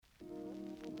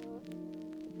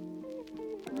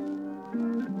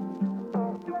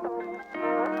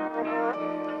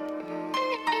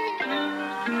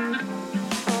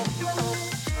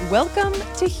Welcome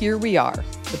to Here We Are,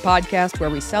 the podcast where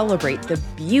we celebrate the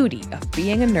beauty of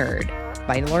being a nerd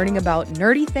by learning about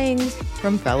nerdy things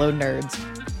from fellow nerds.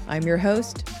 I'm your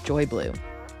host, Joy Blue.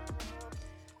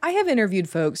 I have interviewed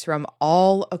folks from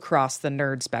all across the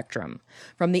nerd spectrum,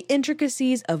 from the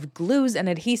intricacies of glues and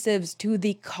adhesives to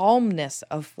the calmness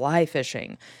of fly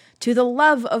fishing, to the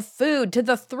love of food, to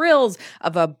the thrills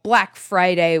of a Black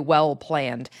Friday well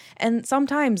planned. And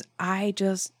sometimes I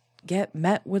just get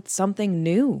met with something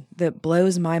new that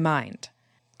blows my mind.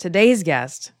 Today's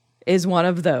guest is one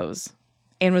of those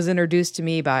and was introduced to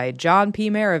me by John P.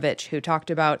 Marovich, who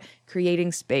talked about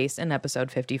creating space in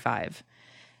episode 55.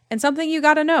 And something you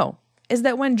gotta know is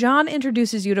that when John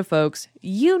introduces you to folks,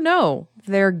 you know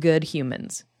they're good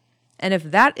humans. And if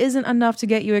that isn't enough to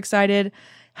get you excited,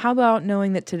 how about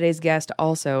knowing that today's guest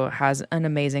also has an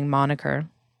amazing moniker?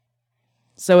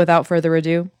 So without further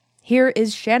ado, here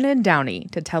is Shannon Downey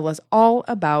to tell us all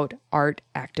about art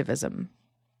activism.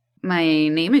 My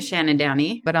name is Shannon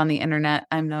Downey, but on the internet,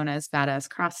 I'm known as Badass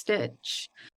Cross Stitch.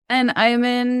 And I'm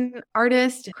an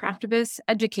artist, craftivist,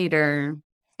 educator,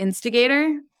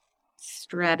 instigator,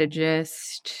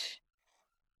 strategist,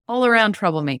 all-around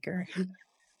troublemaker.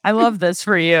 I love this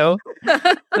for you.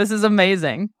 This is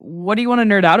amazing. What do you want to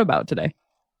nerd out about today?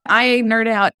 I nerd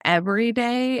out every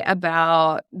day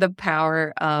about the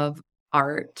power of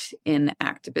art in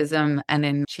activism and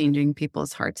in changing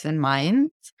people's hearts and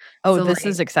minds. Oh, so this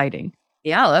is exciting.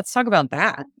 Yeah, let's talk about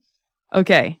that.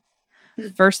 Okay.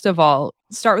 First of all,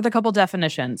 start with a couple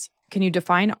definitions. Can you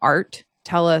define art?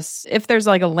 Tell us if there's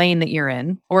like a lane that you're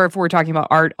in, or if we're talking about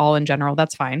art all in general,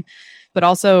 that's fine. But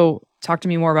also talk to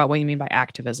me more about what you mean by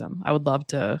activism. I would love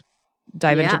to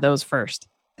dive into those first.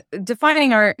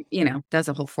 Defining art, that's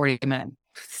a whole 40-minute,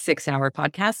 6-hour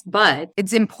podcast, but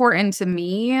it's important to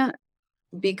me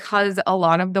because a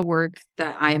lot of the work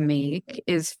that I make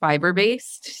is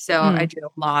fiber-based. So I do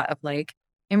a lot of like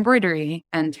embroidery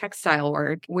and textile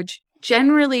work, which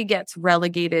generally gets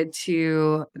relegated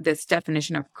to this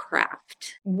definition of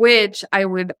craft, which I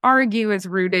would argue is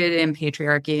rooted in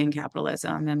patriarchy and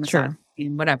capitalism and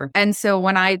and whatever. And so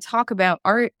when I talk about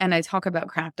art and I talk about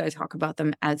craft, I talk about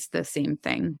them as the same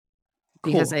thing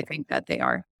because I think that they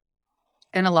are.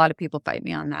 And a lot of people fight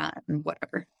me on that and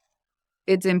whatever.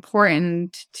 It's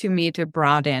important to me to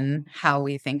broaden how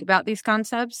we think about these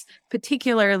concepts,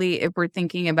 particularly if we're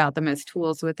thinking about them as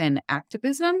tools within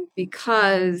activism,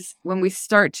 because when we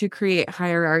start to create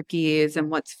hierarchies and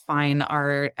what's fine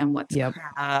art and what's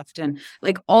craft, and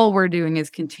like all we're doing is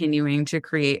continuing to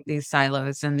create these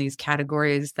silos and these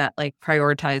categories that like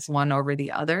prioritize one over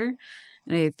the other.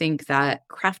 And I think that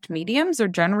craft mediums are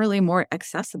generally more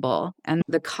accessible, and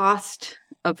the cost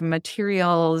of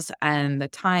materials and the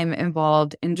time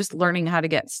involved in just learning how to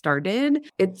get started,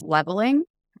 it's leveling,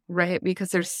 right? Because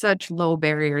there's such low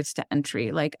barriers to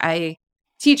entry. Like I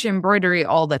teach embroidery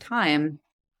all the time,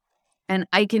 and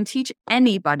I can teach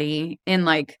anybody in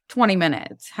like 20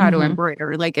 minutes how to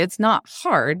embroider. Like it's not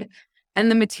hard. And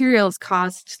the materials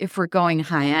cost, if we're going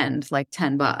high end, like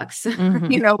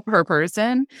 $10, per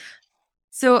person.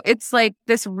 So it's like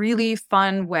this really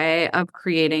fun way of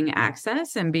creating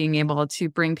access and being able to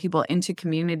bring people into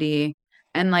community,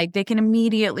 and like they can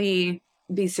immediately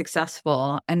be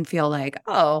successful and feel like,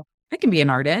 oh, I can be an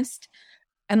artist.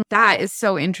 And that is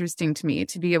so interesting to me,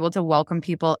 to be able to welcome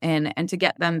people in and to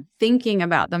get them thinking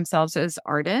about themselves as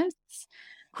artists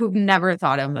who've never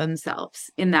thought of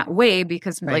themselves in that way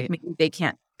because like maybe they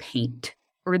can't paint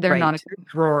or they're not a good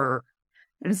drawer.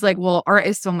 And it's like, well, art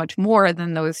is so much more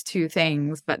than those two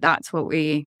things, but that's what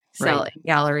we sell in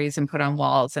galleries and put on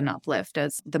walls and uplift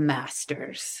as the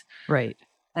masters. Right.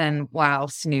 And wow,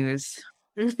 snooze.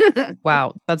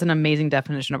 Wow, that's an amazing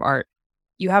definition of art.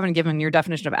 You haven't given your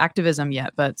definition of activism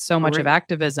yet, but so much of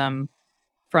activism,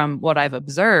 from what I've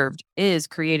observed, is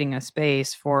creating a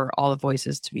space for all the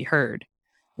voices to be heard,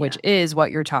 which is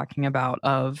what you're talking about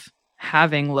of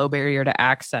having low barrier to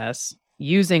access,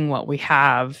 using what we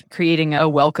have, creating a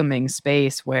welcoming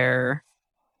space where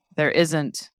there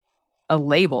isn't a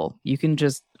label. You can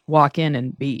just walk in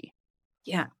and be.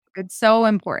 Yeah, it's so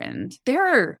important. There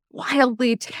are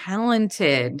wildly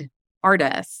talented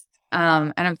artists.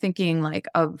 And I'm thinking like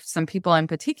of some people in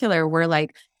particular where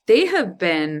like they have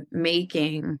been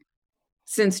making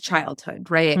since childhood,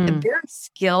 right? And their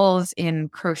skills in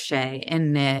crochet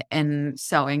and knit and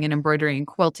sewing and embroidery and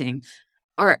quilting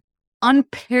are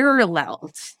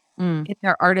unparalleled in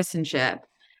their artisanship,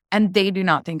 and they do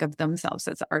not think of themselves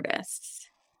as artists.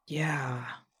 Yeah.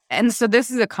 And so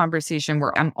this is a conversation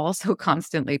where I'm also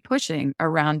constantly pushing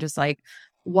around just like,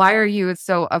 why are you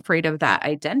so afraid of that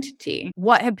identity?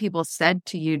 What have people said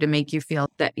to you to make you feel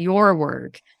that your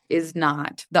work is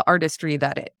not the artistry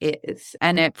that it is.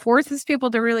 And it forces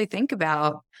people to really think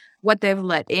about what they've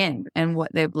let in and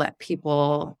what they've let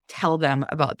people tell them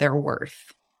about their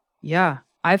worth. Yeah.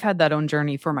 I've had that own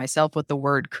journey for myself with the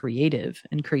word creative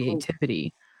and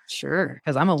creativity. Sure.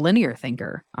 Because I'm a linear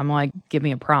thinker. I'm like, give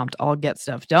me a prompt, I'll get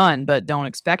stuff done, but don't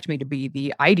expect me to be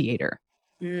the ideator.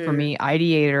 For me,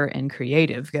 ideator and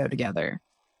creative go together.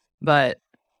 But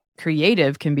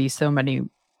creative can be so many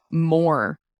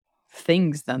more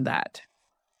things than that.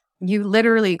 You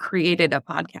literally created a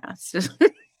podcast.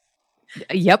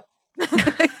 Yep.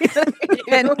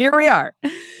 And here we are.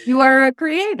 You are a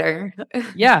creator.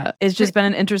 Yeah. It's just been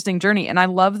an interesting journey. And I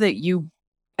love that you,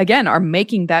 again, are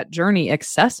making that journey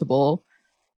accessible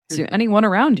to anyone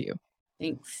around you.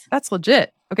 Thanks. That's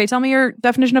legit. Okay. Tell me your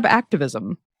definition of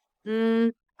activism.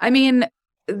 I mean,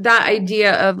 that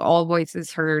idea of all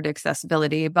voices heard,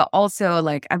 accessibility, but also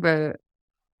like I have a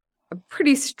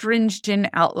pretty stringent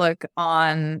outlook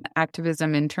on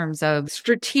activism in terms of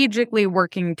strategically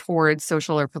working towards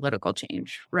social or political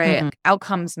change, right?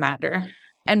 Outcomes matter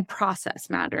and process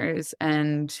matters,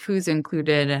 and who's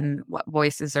included and what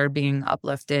voices are being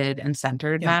uplifted and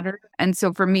centered matter. And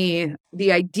so for me,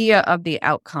 the idea of the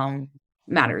outcome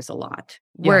matters a lot.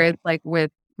 Whereas like with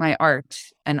my art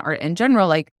and art in general,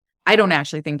 like I don't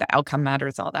actually think the outcome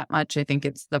matters all that much. I think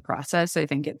it's the process. I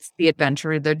think it's the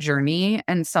adventure, the journey.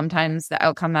 And sometimes the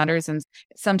outcome matters and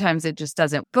sometimes it just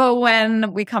doesn't. But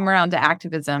when we come around to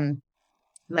activism,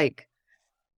 like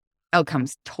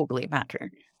outcomes totally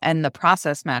matter and the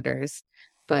process matters,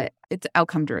 but it's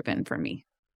outcome driven for me.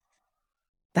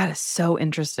 That is so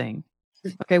interesting.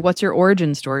 Okay, what's your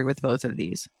origin story with both of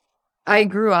these? I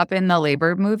grew up in the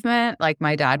labor movement. Like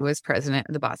my dad was president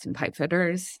of the Boston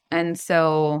Pipefitters. And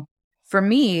so for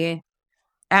me,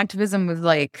 activism was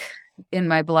like in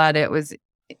my blood. It was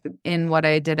in what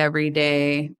I did every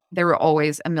day. There were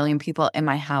always a million people in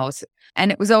my house.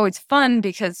 And it was always fun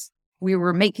because we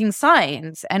were making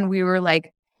signs and we were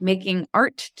like making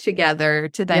art together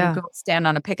to then go stand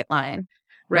on a picket line.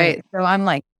 Right. So I'm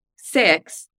like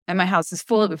 6 and my house is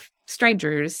full of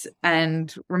strangers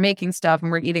and we're making stuff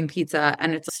and we're eating pizza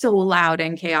and it's so loud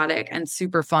and chaotic and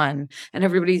super fun. And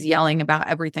everybody's yelling about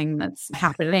everything that's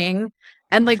happening.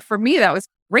 And like, for me, that was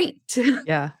great.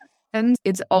 Yeah. And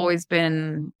it's always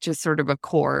been just sort of a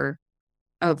core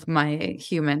of my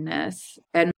humanness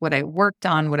and what I worked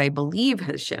on, what I believe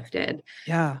has shifted.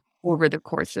 Yeah. Over the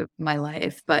course of my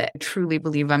life, but I truly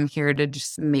believe I'm here to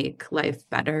just make life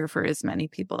better for as many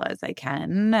people as I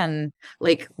can and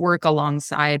like work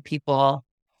alongside people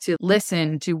to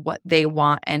listen to what they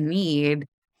want and need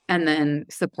and then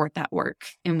support that work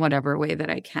in whatever way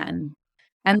that I can.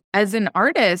 And as an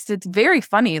artist, it's very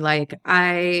funny. Like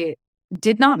I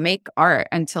did not make art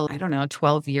until, I don't know,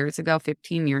 12 years ago,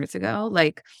 15 years ago.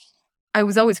 Like I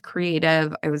was always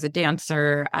creative. I was a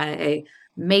dancer. I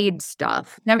made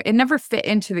stuff. It never fit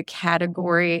into the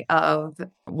category of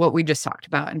what we just talked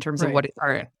about in terms of what is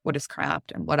art, what is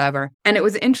craft, and whatever. And it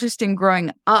was interesting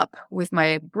growing up with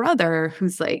my brother,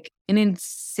 who's like an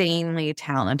insanely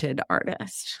talented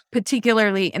artist,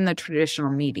 particularly in the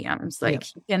traditional mediums. Like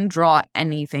he can draw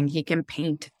anything, he can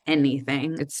paint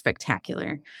anything. It's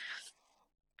spectacular.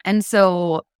 And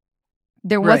so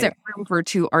there wasn't room for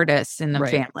 2 artists in the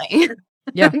family.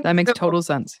 Yeah, that makes total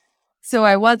sense. So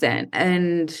I wasn't.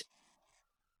 And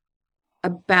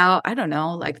about, I don't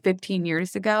know, like 15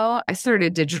 years ago, I started a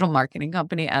digital marketing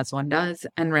company, as one does,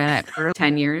 and ran it for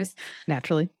 10 years.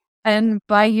 Naturally. And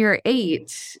by year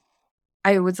 8,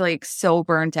 I was like so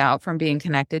burnt out from being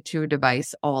connected to a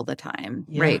device all the time.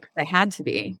 Yeah. Right. I had to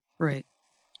be. Right.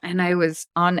 And I was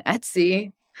on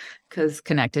Etsy because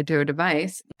connected to a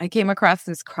device. I came across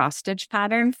this cross stitch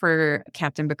pattern for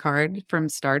Captain Picard from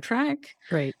Star Trek.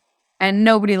 Right. And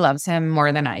nobody loves him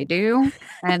more than I do.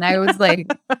 And I was like,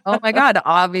 oh my God,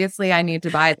 obviously I need to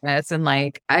buy this. And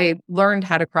like, I learned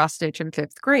how to cross stitch in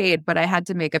 5th grade, but I had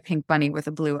to make a pink bunny with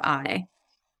a blue eye.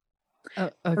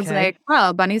 Okay. I was like,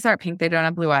 well, bunnies aren't pink. They don't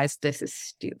have blue eyes. This is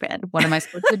stupid. What am I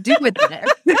supposed to do with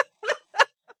this?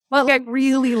 Well, I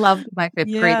really loved my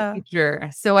 5th grade teacher.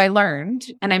 So I learned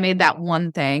and I made that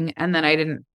one thing. And then I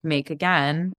didn't make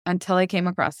again until I came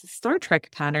across the Star Trek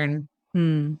pattern.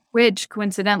 Which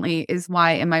coincidentally is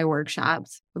why in my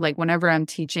workshops, like whenever I'm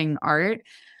teaching art,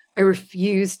 I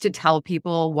refuse to tell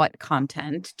people what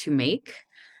content to make.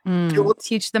 I will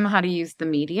teach them how to use the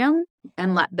medium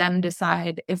and let them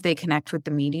decide if they connect with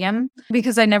the medium,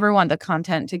 because I never want the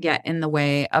content to get in the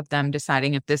way of them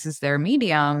deciding if this is their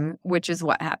medium, which is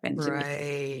what happened to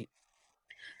me.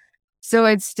 So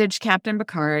I'd stitch Captain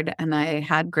Picard and I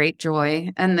had great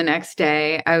joy. And the next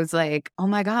day I was like, oh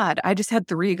my God, I just had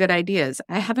 3 good ideas.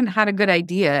 I haven't had a good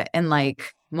idea in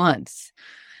like months.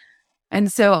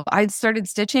 And so I started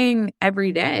stitching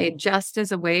every day just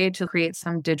as a way to create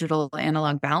some digital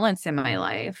analog balance in my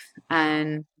life.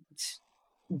 And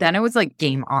then it was like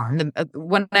game on.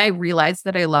 When I realized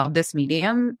that I love this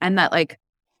medium and that like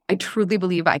I truly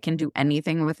believe I can do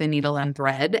anything with a needle and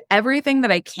thread. Everything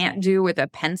that I can't do with a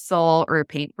pencil or a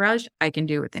paintbrush, I can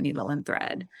do with a needle and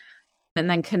thread. And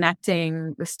then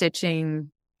connecting the stitching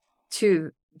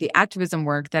to the activism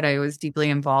work that I was deeply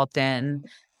involved in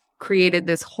created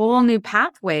this whole new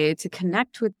pathway to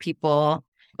connect with people.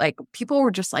 Like people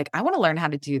were just like, I want to learn how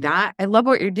to do that. I love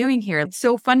what you're doing here. It's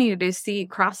so funny to see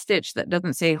cross stitch that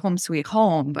doesn't say home sweet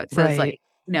home, but says like,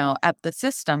 at the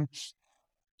system.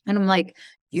 And I'm like,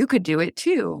 you could do it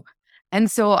too. And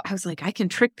so I was like, I can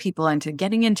trick people into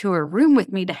getting into a room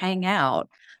with me to hang out.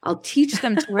 I'll teach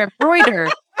them to embroider.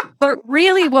 But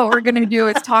really what we're going to do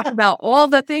is talk about all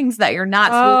the things that you're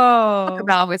not supposed to talk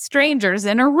about with strangers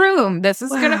in a room. This is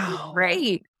going to be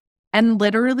great. And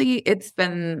literally it's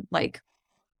been like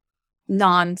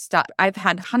nonstop. I've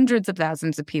had hundreds of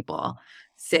thousands of people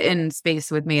sit in space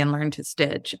with me and learn to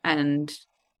stitch and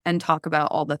talk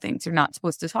about all the things you're not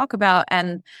supposed to talk about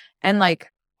and like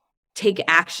take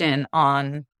action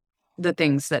on the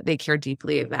things that they care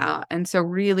deeply about. And so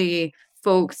really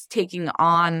folks taking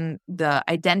on the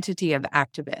identity of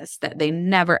activists that they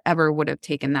never, ever would have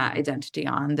taken that identity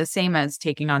on, the same as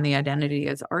taking on the identity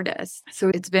as artists. So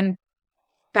it's been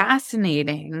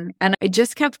fascinating. And I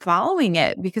just kept following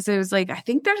it because it was like, I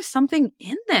think there's something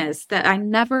in this that I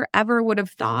never, ever would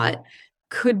have thought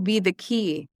could be the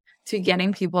key to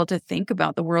getting people to think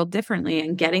about the world differently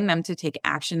and getting them to take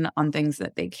action on things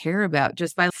that they care about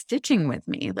just by stitching with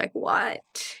me. Like, what?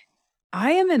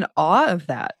 I am in awe of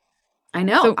that. I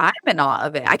know. So, I'm in awe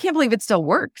of it. I can't believe it still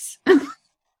works.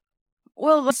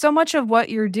 Well, so much of what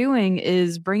you're doing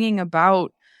is bringing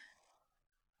about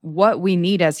what we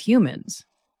need as humans.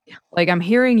 Yeah. Like I'm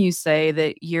hearing you say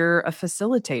that you're a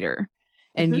facilitator.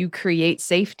 And you create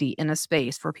safety in a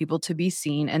space for people to be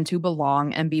seen and to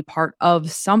belong and be part of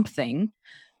something.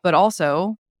 But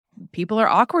also, people are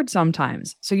awkward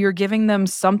sometimes. So you're giving them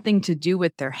something to do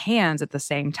with their hands at the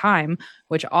same time,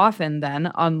 which often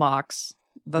then unlocks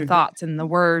the thoughts and the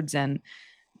words. And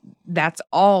that's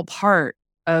all part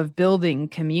of building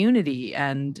community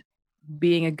and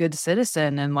being a good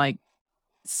citizen and like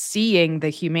seeing the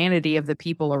humanity of the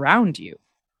people around you.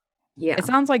 Yeah. It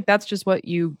sounds like that's just what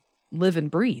you live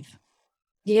and breathe.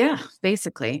 Yeah,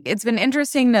 basically. It's been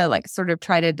interesting to like sort of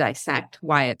try to dissect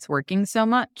why it's working so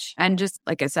much. And just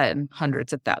like I said,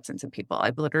 hundreds of thousands of people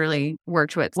I've literally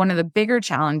worked with. One of the bigger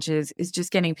challenges is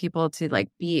just getting people to like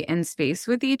be in space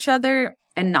with each other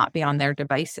and not be on their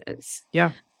devices.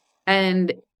 Yeah.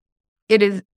 And it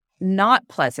is not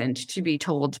pleasant to be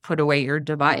told to put away your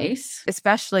device,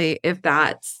 especially if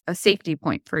that's a safety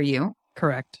point for you.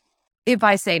 Correct. If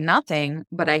I say nothing,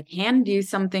 but I hand you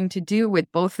something to do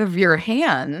with both of your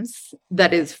hands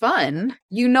that is fun,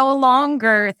 you no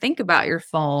longer think about your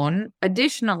phone.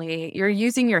 Additionally, you're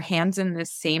using your hands in the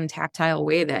same tactile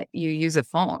way that you use a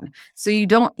phone. So you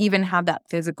don't even have that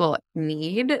physical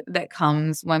need that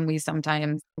comes when we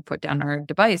sometimes put down our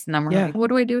device and then we're like,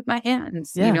 what do I do with my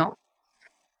hands? You know?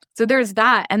 So there's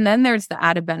that. And then there's the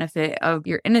added benefit of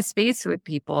you're in a space with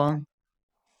people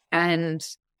and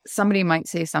somebody might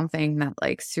say something that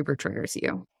like super triggers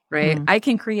you, right? I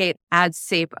can create as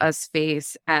safe a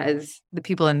space as the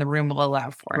people in the room will allow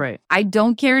for. Right. I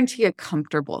don't guarantee a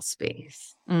comfortable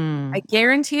space. I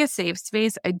guarantee a safe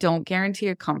space. I don't guarantee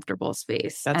a comfortable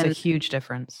space. That's a huge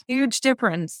difference. Huge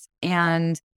difference.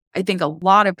 And I think a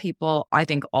lot of people, I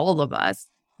think all of us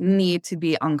need to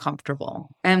be uncomfortable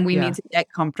and we need to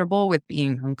get comfortable with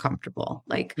being uncomfortable.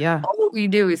 Like all we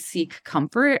do is seek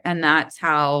comfort. And that's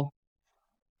how,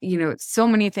 you know, so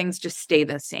many things just stay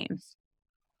the same.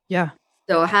 Yeah.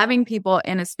 So having people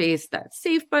in a space that's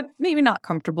safe, but maybe not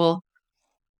comfortable,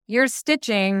 you're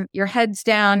stitching, your head's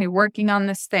down, you're working on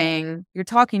this thing, you're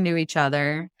talking to each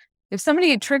other. If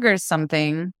somebody triggers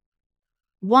something,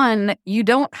 one, you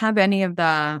don't have any of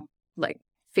the like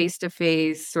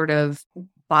face-to-face sort of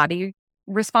body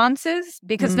responses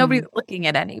because nobody's looking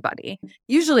at anybody.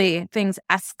 Usually things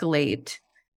escalate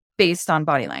based on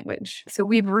body language. So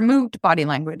we've removed body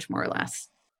language more or less.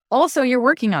 Also, you're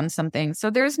working on something.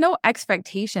 So there's no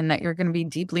expectation that you're going to be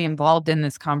deeply involved in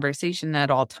this conversation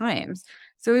at all times.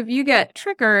 So if you get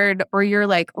triggered or you're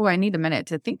like, oh, I need a minute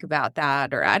to think about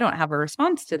that, or I don't have a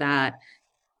response to that,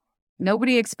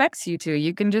 nobody expects you to.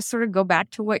 You can just sort of go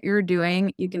back to what you're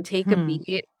doing. You can take a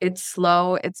beat. It's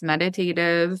slow, it's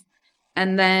meditative.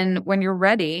 And then when you're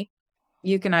ready,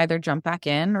 you can either jump back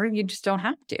in or you just don't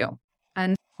have to.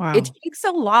 And it takes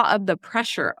a lot of the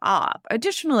pressure off.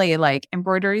 Additionally, like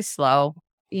embroidery is slow,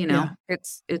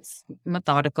 it's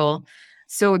methodical.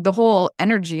 So the whole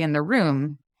energy in the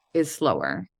room is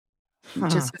slower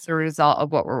just as a result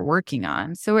of what we're working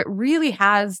on. So it really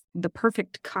has the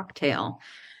perfect cocktail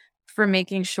for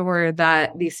making sure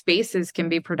that these spaces can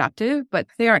be productive, but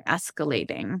they aren't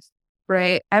escalating,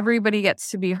 right? Everybody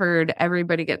gets to be heard.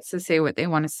 Everybody gets to say what they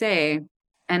want to say.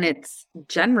 And it's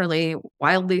generally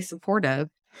wildly supportive.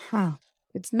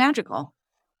 It's magical.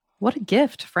 What a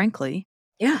gift, frankly.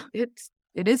 Yeah, it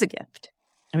is a gift.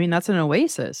 I mean, that's an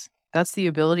oasis. That's the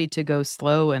ability to go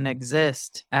slow and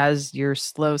exist as your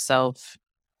slow self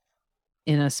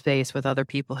in a space with other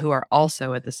people who are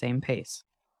also at the same pace.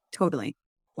 Totally.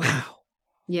 Wow.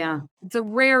 Yeah. It's a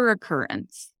rare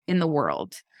occurrence in the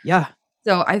world. Yeah.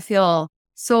 So I feel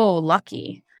so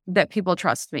lucky that people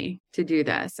trust me to do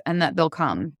this and that they'll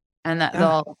come and that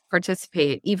they'll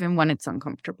participate even when it's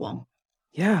uncomfortable.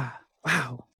 Yeah.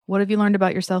 Wow. What have you learned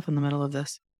about yourself in the middle of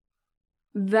this?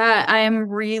 That I am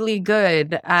really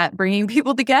good at bringing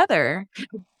people together,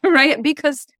 right?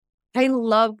 Because I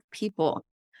love people.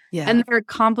 Yeah. And they're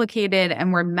complicated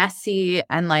and we're messy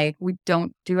and like we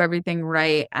don't do everything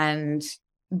right and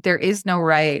there is no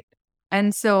right.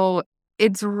 And so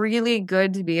it's really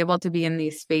good to be able to be in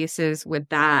these spaces with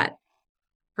that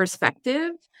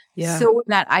perspective so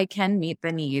that I can meet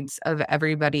the needs of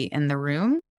everybody in the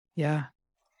room. Yeah.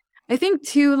 I think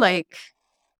too, like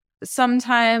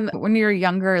sometime when you're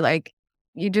younger, like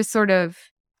you just sort of,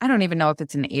 I don't even know if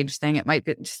it's an age thing. It might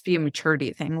just be a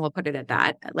maturity thing. We'll put it at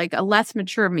that. Like a less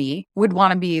mature me would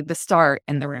want to be the star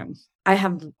in the room. I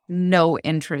have no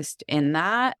interest in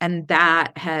that. And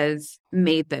that has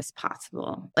made this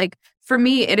possible. Like for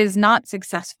me, it is not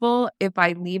successful if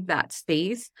I leave that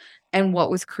space and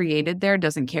what was created there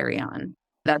doesn't carry on.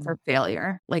 That's a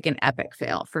failure, like an epic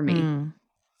fail for me.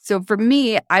 So for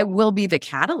me, I will be the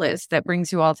catalyst that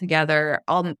brings you all together.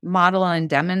 I'll model and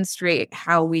demonstrate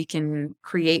how we can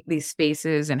create these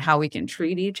spaces and how we can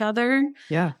treat each other.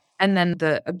 Yeah. And then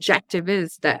the objective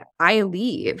is that I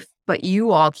leave, but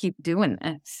you all keep doing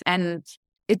this. And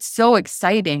it's so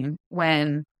exciting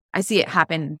when I see it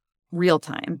happen real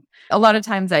time. A lot of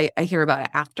times I hear about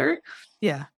it after.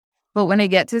 Yeah. But when I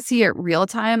get to see it real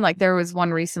time, like there was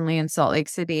one recently in Salt Lake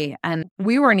City and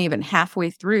we weren't even halfway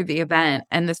through the event.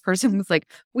 And this person was like,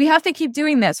 we have to keep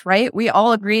doing this, right? We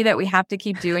all agree that we have to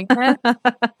keep doing this.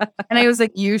 And I was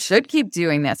like, you should keep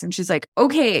doing this. And she's like,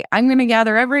 okay, I'm going to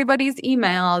gather everybody's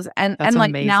emails. And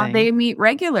like amazing. Now they meet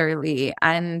regularly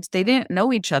and they didn't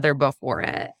know each other before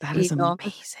it. That is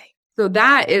amazing. So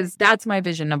that's my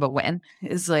vision of a win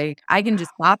is like, I can just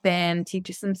pop in, teach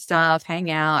you some stuff, hang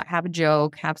out, have a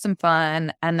joke, have some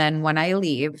fun. And then when I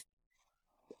leave,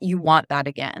 you want that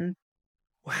again.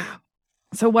 Wow.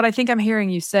 So what I think I'm hearing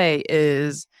you say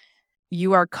is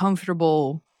you are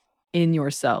comfortable in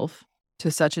yourself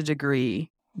to such a degree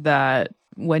that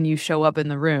when you show up in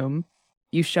the room,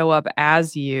 you show up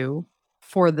as you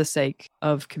for the sake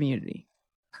of community.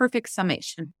 Perfect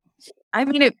summation. I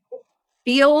mean, it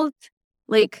feels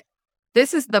like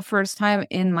this is the first time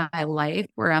in my life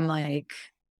where I'm like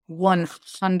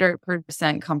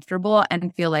 100% comfortable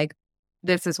and feel like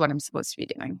this is what I'm supposed to be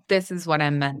doing. This is what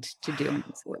I'm meant to do in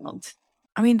this world.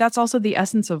 I mean, that's also the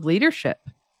essence of leadership.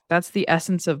 That's the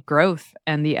essence of growth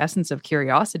and the essence of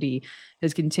curiosity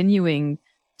is continuing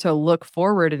to look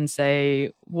forward and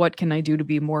say, what can I do to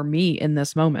be more me in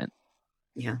this moment?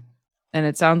 Yeah. And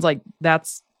it sounds like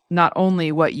that's not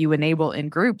only what you enable in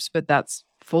groups, but that's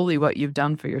fully what you've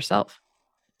done for yourself.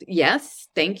 Yes.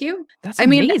 Thank you. That's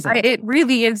amazing. It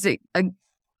really is a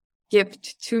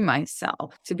gift to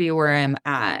myself to be where I'm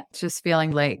at. Just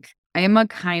feeling like I am a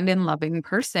kind and loving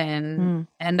person.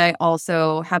 And I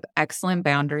also have excellent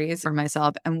boundaries for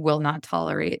myself and will not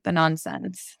tolerate the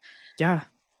nonsense. Yeah.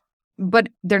 But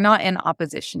they're not in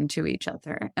opposition to each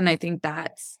other. And I think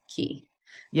that's key.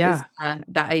 Yeah.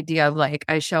 The idea of like,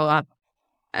 I show up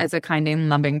as a kind and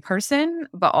loving person,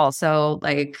 but also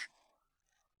like,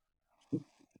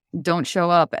 don't show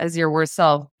up as your worst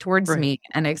self towards me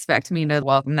and expect me to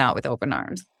welcome that with open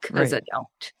arms because I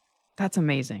don't. That's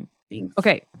amazing. Thanks.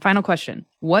 Okay, final question.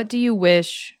 What do you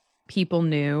wish people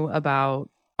knew about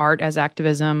art as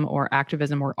activism or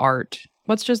art?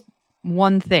 What's just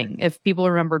one thing, if people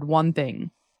remembered one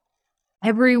thing?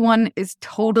 Everyone is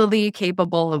totally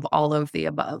capable of all of the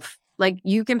above. Like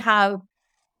you can have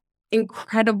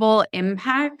incredible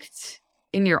impact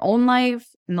in your own life,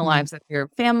 in the lives of your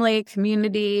family,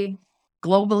 community,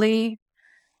 globally,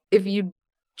 if you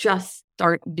just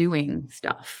start doing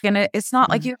stuff. And it's not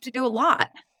like you have to do a lot.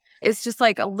 It's just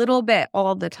like a little bit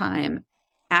all the time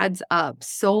adds up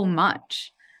so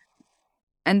much.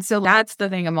 And so that's the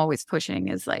thing I'm always pushing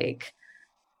is like,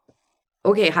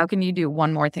 okay, how can you do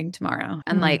one more thing tomorrow?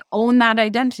 And like own that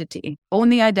identity, own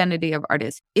the identity of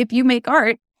artist. If you make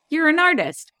art, you're an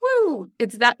artist. Woo!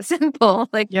 It's that simple.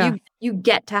 Like you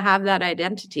get to have that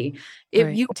identity.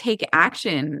 If you take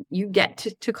action, you get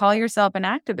to call yourself an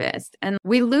activist. And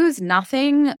we lose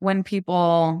nothing when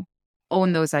people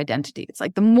own those identities.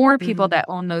 Like the more people that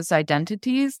own those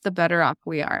identities, the better off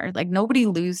we are. Like nobody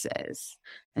loses.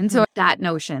 And so that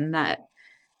notion that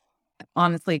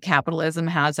honestly, capitalism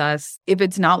has us, if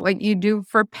it's not what you do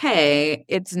for pay,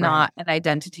 it's not an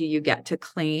identity you get to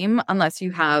claim unless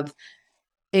you have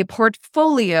a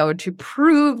portfolio to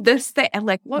prove this thing. And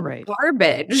like, what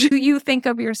garbage do you think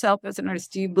of yourself as an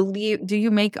artist? Do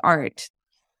you make art?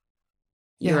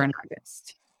 You're an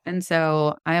artist. And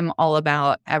so I am all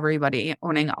about everybody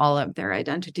owning all of their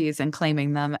identities and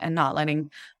claiming them and not letting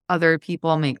other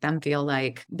people make them feel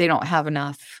like they don't have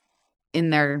enough in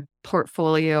their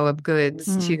portfolio of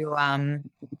goods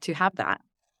to have that.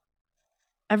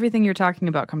 Everything you're talking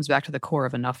about comes back to the core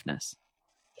of enoughness.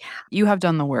 Yeah. You have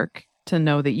done the work to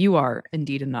know that you are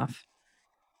indeed enough.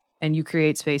 And you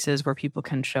create spaces where people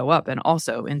can show up and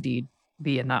also indeed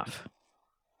be enough.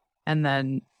 And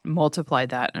then multiply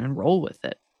that and roll with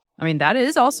it. I mean, that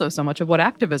is also so much of what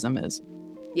activism is.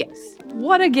 Yes.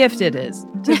 What a gift it is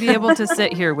to be able to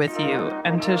sit here with you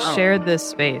and to share this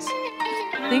space.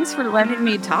 Thanks for letting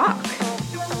me talk.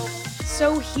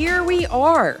 So here we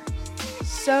are.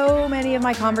 So many of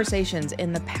my conversations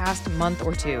in the past month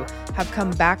or two have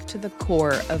come back to the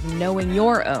core of knowing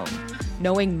your own,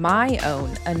 knowing my own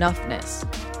enoughness.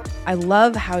 I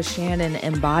love how Shannon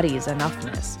embodies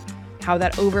enoughness, how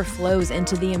that overflows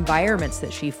into the environments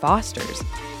that she fosters.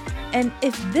 And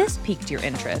if this piqued your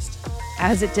interest,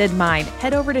 as it did mine,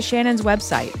 head over to Shannon's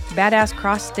website,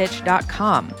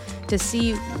 badasscrossstitch.com, to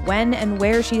see when and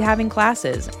where she's having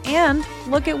classes and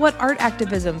look at what art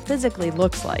activism physically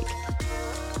looks like.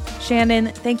 Shannon,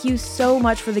 thank you so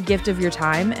much for the gift of your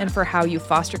time and for how you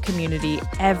foster community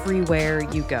everywhere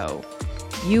you go.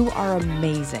 You are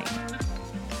amazing.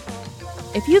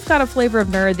 If you've got a flavor of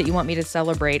nerd that you want me to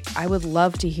celebrate, I would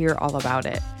love to hear all about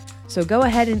it. So go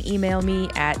ahead and email me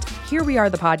at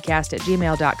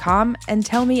herewearethepodcast@gmail.com and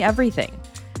tell me everything.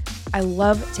 I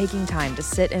love taking time to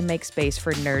sit and make space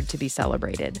for nerd to be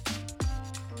celebrated.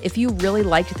 If you really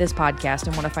liked this podcast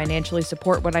and want to financially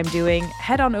support what I'm doing,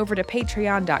 head on over to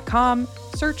patreon.com,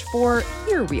 search for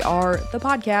Here We Are, the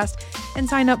podcast, and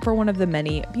sign up for one of the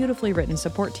many beautifully written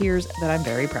support tiers that I'm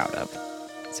very proud of.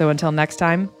 So until next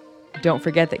time, don't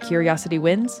forget that curiosity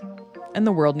wins and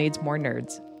the world needs more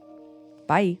nerds.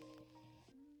 Bye.